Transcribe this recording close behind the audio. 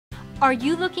Are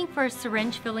you looking for a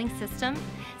syringe filling system?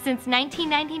 Since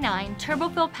 1999,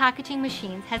 TurboFil Packaging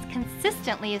Machines has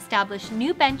consistently established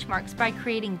new benchmarks by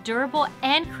creating durable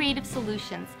and creative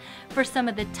solutions for some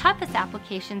of the toughest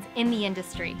applications in the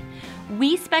industry.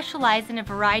 We specialize in a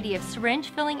variety of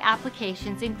syringe filling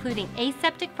applications including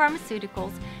aseptic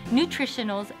pharmaceuticals,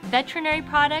 nutritionals, veterinary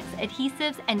products,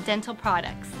 adhesives, and dental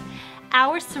products.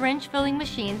 Our syringe filling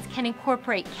machines can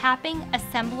incorporate capping,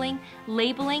 assembling,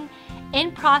 labeling,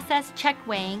 in-process check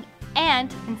weighing,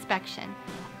 and inspection,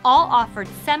 all offered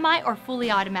semi or fully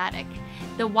automatic.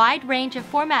 The wide range of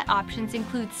format options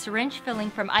includes syringe filling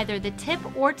from either the tip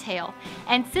or tail,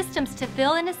 and systems to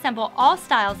fill and assemble all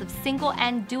styles of single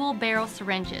and dual barrel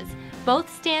syringes,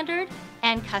 both standard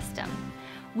and custom.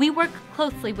 We work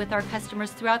closely with our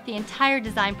customers throughout the entire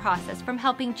design process, from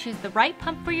helping choose the right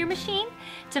pump for your machine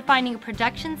to finding a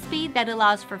production speed that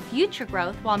allows for future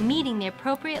growth while meeting the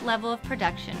appropriate level of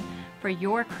production for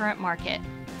your current market.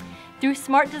 Through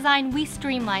smart design, we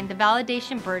streamline the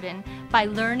validation burden by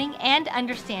learning and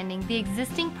understanding the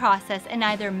existing process and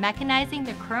either mechanizing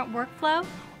the current workflow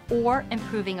or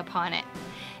improving upon it.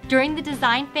 During the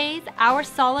design phase, our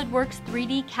SolidWorks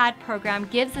 3D CAD program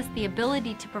gives us the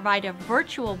ability to provide a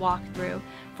virtual walkthrough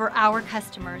for our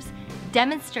customers,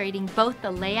 demonstrating both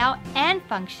the layout and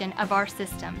function of our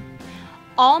system.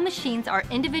 All machines are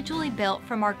individually built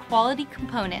from our quality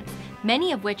components,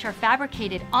 many of which are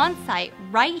fabricated on-site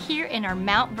right here in our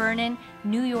Mount Vernon,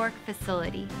 New York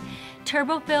facility.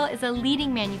 TurboFil is a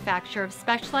leading manufacturer of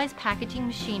specialized packaging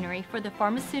machinery for the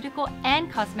pharmaceutical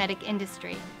and cosmetic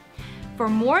industry. For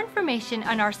more information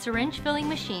on our syringe filling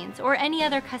machines or any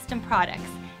other custom products,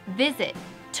 visit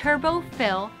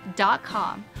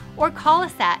turbofil.com or call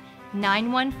us at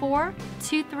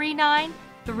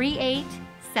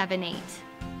 914-239-3878.